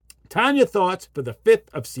Tanya thoughts for the 5th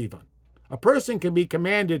of Sivan. A person can be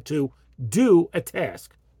commanded to do a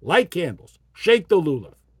task, light candles, shake the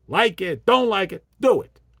lulav, like it, don't like it, do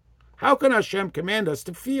it. How can Hashem command us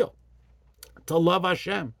to feel, to love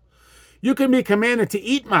Hashem? You can be commanded to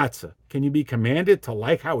eat matzah. Can you be commanded to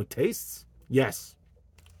like how it tastes? Yes.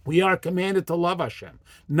 We are commanded to love Hashem,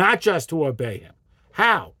 not just to obey Him.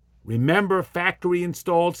 How? Remember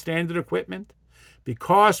factory-installed standard equipment?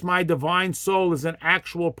 Because my divine soul is an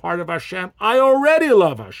actual part of Hashem, I already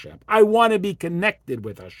love Hashem. I want to be connected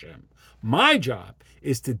with Hashem. My job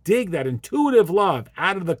is to dig that intuitive love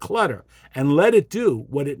out of the clutter and let it do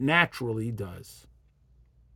what it naturally does.